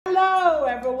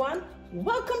everyone.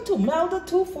 Welcome to Melda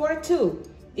 242.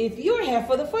 If you're here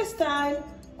for the first time,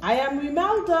 I am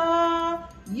Melda.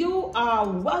 You are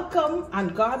welcome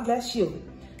and God bless you.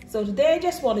 So today I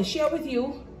just want to share with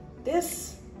you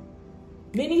this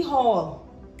mini haul.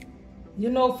 You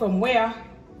know from where?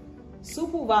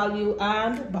 SuperValue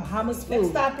and Bahamas food. Let's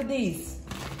start with these.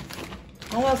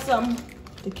 I have some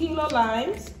tequila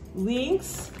limes,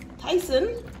 wings,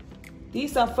 Tyson.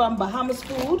 These are from Bahamas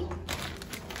food.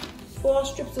 4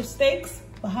 strips of steaks,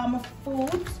 Bahamas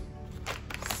foods.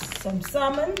 Some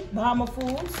salmon, Bahamas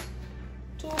foods.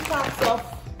 2 packs of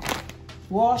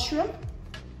raw shrimp.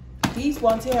 These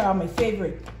ones here are my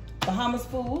favorite. Bahamas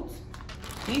foods.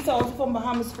 These are also from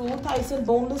Bahamas food. Tyson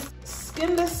boneless,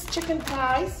 skinless chicken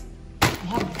thighs. I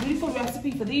have a beautiful recipe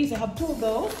for these. I have 2 of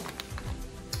those.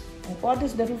 I bought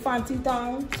this little fancy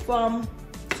tongs from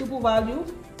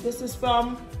SuperValue. This is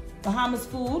from Bahamas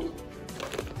food.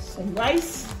 Some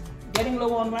rice. Getting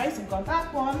low on rice. I got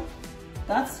that one.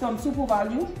 That's from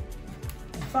SuperValue.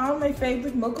 I found my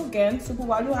favorite milk again.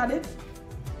 SuperValue had it.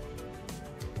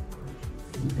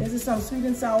 This is some sweet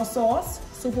and sour sauce.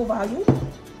 SuperValue.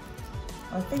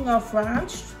 A thing of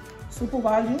ranch.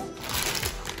 SuperValue.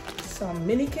 Some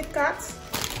mini Kit Kats.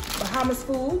 Bahamas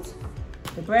foods.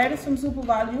 The bread is from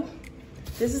SuperValue.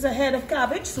 This is a head of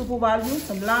cabbage. SuperValue.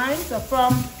 Some limes are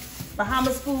from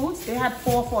Bahamas foods. They had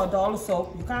 4 for $1,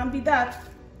 so you can't beat that.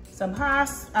 Some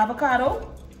Hass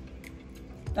avocado.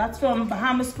 That's from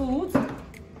Bahamas foods.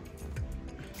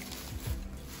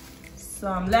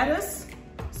 Some lettuce.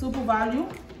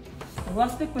 SuperValue.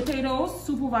 Rustic potatoes.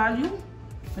 SuperValue.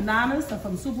 Bananas are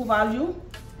from SuperValue.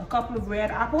 A couple of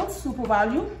red apples.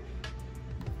 SuperValue.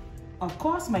 Of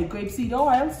course, my grapeseed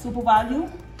oil. SuperValue.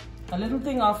 A little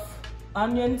thing of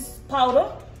onions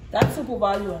powder. That's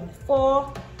SuperValue. And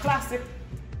 4 classic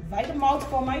Vitamalt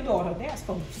for my daughter. That's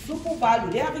from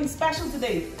SuperValue. They're having special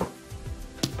today.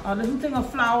 A little thing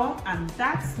of flour, and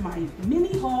that's my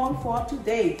mini haul for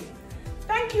today.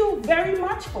 Thank you very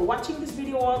much for watching this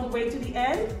video all the way to the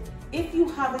end. If you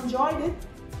have enjoyed it,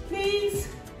 please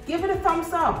give it a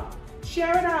thumbs up.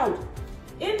 Share it out.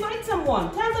 Invite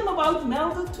someone. Tell them about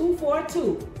Melda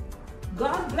 242.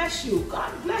 God bless you.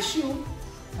 God bless you.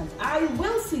 And I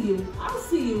will see you. I'll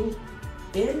see you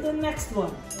in the next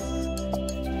one.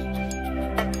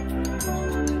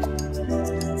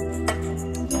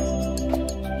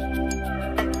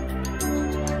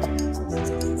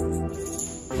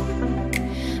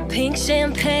 Pink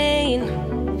champagne,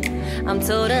 I'm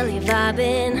totally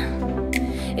vibing.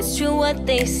 It's true what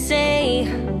they say,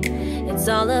 it's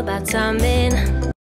all about timing.